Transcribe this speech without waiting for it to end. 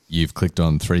You've clicked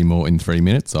on 3 more in 3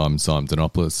 minutes. I'm Simon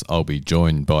Donopoulos. I'll be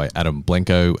joined by Adam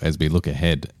Blenko as we look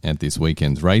ahead at this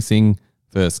weekend's racing.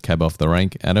 First cab off the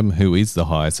rank, Adam, who is the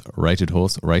highest rated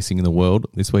horse racing in the world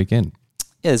this weekend?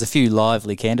 Yeah, there's a few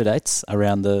lively candidates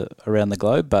around the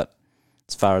globe, but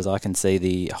as far as I can see,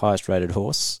 the highest rated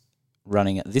horse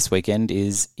running this weekend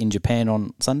is in Japan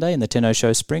on Sunday in the Tenno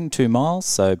Show Spring, 2 miles.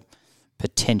 So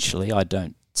potentially, I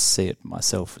don't see it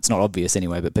myself. It's not obvious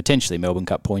anyway, but potentially Melbourne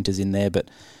Cup pointers in there.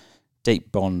 But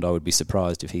Deep Bond, I would be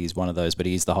surprised if he's one of those, but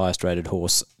he is the highest rated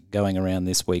horse going around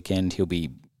this weekend. He'll be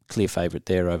clear favourite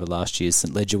there over last year's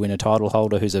St Ledger winner title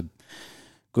holder, who's a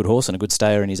good horse and a good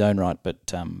stayer in his own right.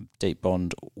 But Deep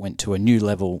Bond went to a new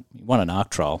level. He won an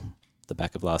ARC trial at the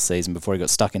back of last season before he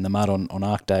got stuck in the mud on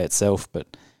ARC Day itself,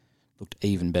 but looked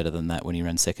even better than that when he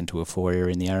ran second to a 4-year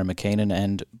in the Arrowmackinon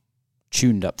and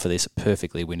tuned up for this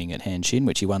perfectly, winning at Hanshin,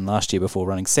 which he won last year before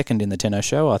running second in the Tenno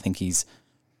Show. I think he's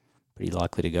pretty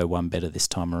likely to go one better this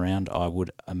time around, I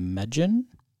would imagine.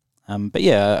 But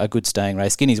yeah, a good staying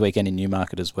race. Guineas weekend in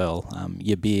Newmarket as well.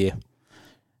 Yabir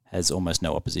has almost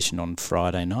no opposition on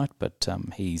Friday night, but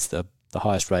he's the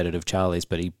highest rated of Charlie's,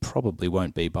 but he probably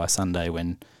won't be by Sunday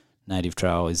when Native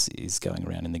Trail is going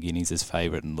around in the Guineas as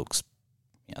favourite and looks,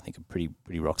 I think, a pretty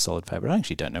rock solid favourite. I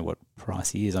actually don't know what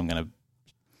price he is. I'm going to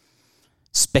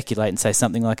speculate and say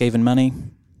something like even money,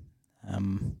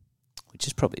 which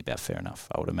is probably about fair enough,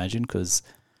 I would imagine, because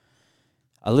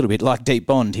a little bit like Deep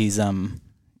Bond, he's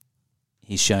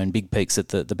shown big peaks at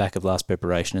the back of last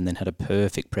preparation and then had a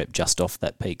perfect prep just off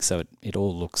that peak, so it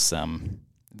all looks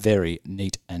very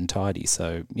neat and tidy.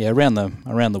 So yeah, around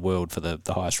the world for the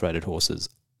highest rated horses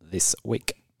this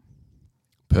week.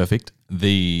 Perfect.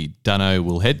 The Dunno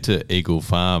will head to Eagle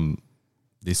Farm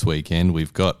this weekend.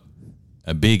 We've got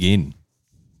a big in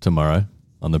tomorrow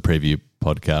on the preview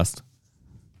podcast.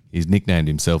 He's nicknamed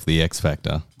himself the X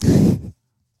Factor.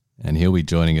 And he'll be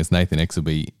joining us, Nathan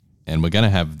Exelby. And we're going to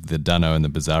have the Dunno and the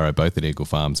Bizarro both at Eagle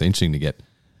Farm. So interesting to get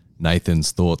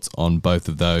Nathan's thoughts on both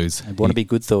of those. They want to be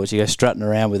good thoughts. You go strutting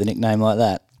around with a nickname like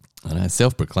that. I know,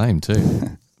 self-proclaimed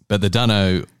too. But the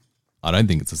Dunno, I don't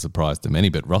think it's a surprise to many,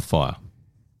 but Rothfire.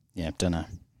 Yeah, Dunno.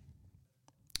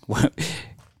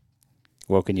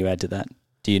 What can you add to that?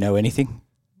 Do you know anything?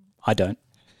 I don't.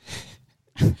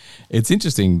 It's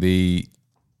interesting.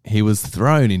 He was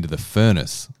thrown into the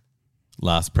furnace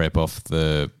last prep off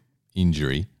the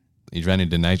injury. He ran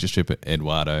into Nature Strip at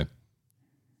Eduardo,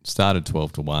 started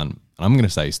 12-1. I'm going to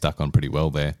say he stuck on pretty well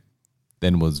there.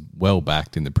 Then was well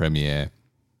backed in the Premier,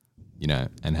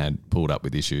 and had pulled up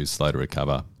with issues, slow to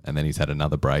recover, and then he's had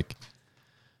another break.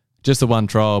 Just the one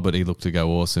trial, but he looked to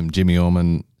go awesome. Jimmy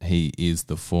Orman, he is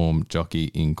the form jockey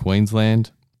in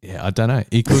Queensland. Yeah, I don't know.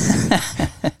 He could.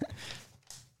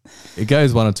 It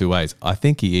goes one or two ways. I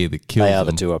think he either kills them. They are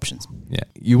the two options. Yeah.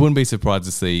 You wouldn't be surprised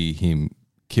to see him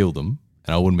kill them,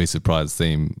 and I wouldn't be surprised to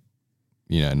see him,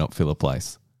 not fill a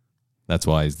place. That's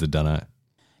why he's the Dunno.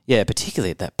 Yeah,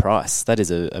 particularly at that price. That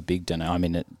is a big Dunno. I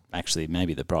mean,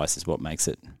 maybe the price is what makes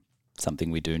it something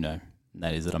we do know. And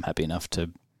that is that I'm happy enough to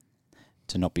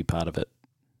not be part of it.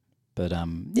 But,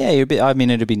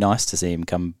 it'd be nice to see him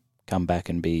come back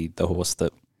and be the horse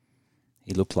that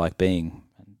he looked like being.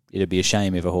 It'd be a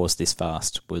shame if a horse this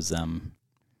fast was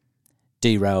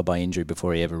derailed by injury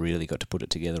before he ever really got to put it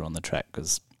together on the track,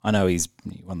 because I know he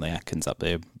won the Atkins up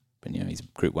there, but he's a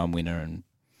Group 1 winner and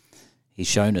he's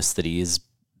shown us that he is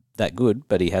that good,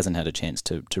 but he hasn't had a chance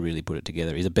to really put it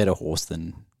together. He's a better horse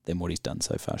than what he's done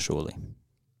so far, surely.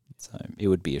 So it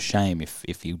would be a shame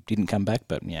if he didn't come back,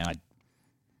 but I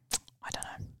don't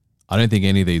know. I don't think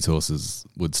any of these horses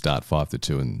would start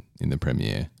 5-2 in the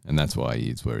Premier, and that's why he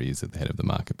is where he is at the head of the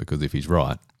market, because if he's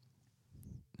right,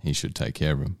 he should take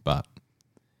care of him. But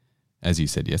as you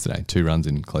said yesterday, 2 runs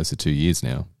in close to 2 years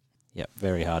now. Yeah,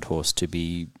 very hard horse to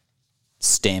be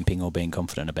stamping or being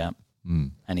confident about.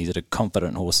 And he's at a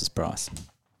confident horse's price.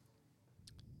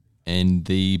 And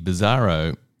the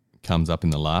Bizarro comes up in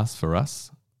the last for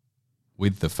us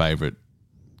with the favourite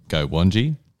Go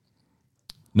Wanji.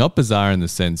 Not bizarre in the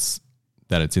sense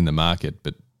that it's in the market,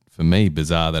 but for me,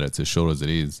 bizarre that it's as short as it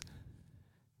is.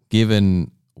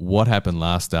 Given what happened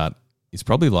last start is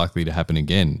probably likely to happen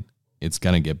again. It's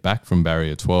going to get back from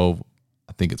barrier 12.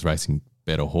 I think it's racing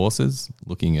better horses.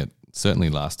 Looking at certainly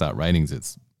last start ratings,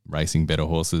 it's racing better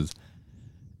horses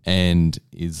and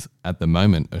is at the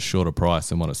moment a shorter price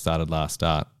than what it started last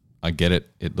start. I get it.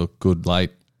 It looked good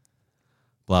late,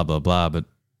 blah, blah, blah, but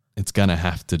it's going to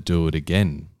have to do it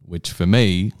again, which for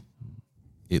me,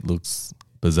 it looks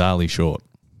bizarrely short.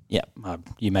 Yeah,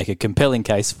 you make a compelling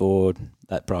case for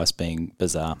that price being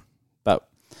bizarre, but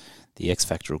the X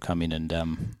Factor will come in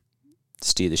and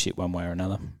steer the ship one way or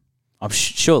another.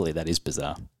 Surely that is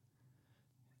bizarre.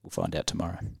 We'll find out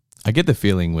tomorrow. I get the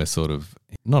feeling we're sort of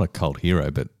not a cult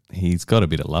hero, but he's got a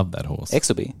bit of love, that horse.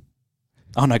 Exelby.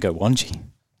 Oh no, Go Wanji.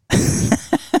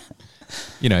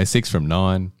 6 from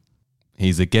 9.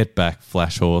 He's a get back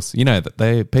flash horse.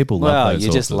 That people love those you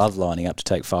horses. just love lining up to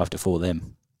take 5 to 4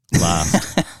 them.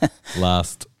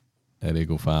 Last at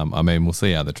Eagle Farm. I mean, we'll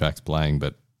see how the track's playing,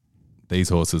 but these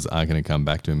horses aren't going to come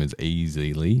back to him as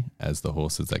easily as the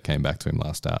horses that came back to him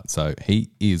last start. So he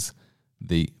is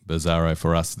the Bizarro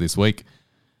for us this week.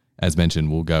 As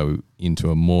mentioned, we'll go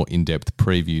into a more in-depth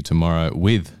preview tomorrow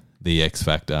with the X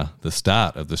Factor, the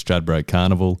start of the Stradbroke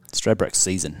Carnival. Stradbroke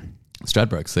season.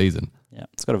 Yeah,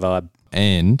 it's got a vibe.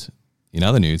 And in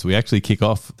other news, we actually kick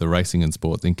off the Racing and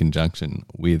Sports in conjunction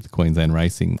with Queensland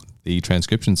Racing, the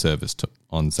transcription service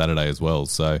on Saturday as well.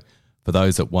 So for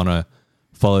those that want to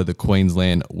follow the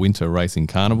Queensland Winter Racing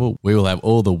Carnival, we will have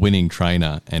all the winning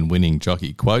trainer and winning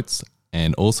jockey quotes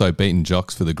and also beaten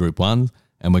jocks for the Group 1.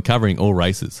 And we're covering all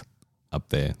races up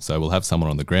there. So we'll have someone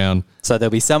on the ground. So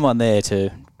there'll be someone there to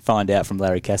find out from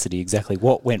Larry Cassidy exactly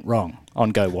what went wrong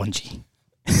on Go Wanji.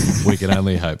 We can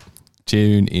only hope.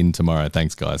 Tune in tomorrow.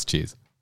 Thanks, guys. Cheers.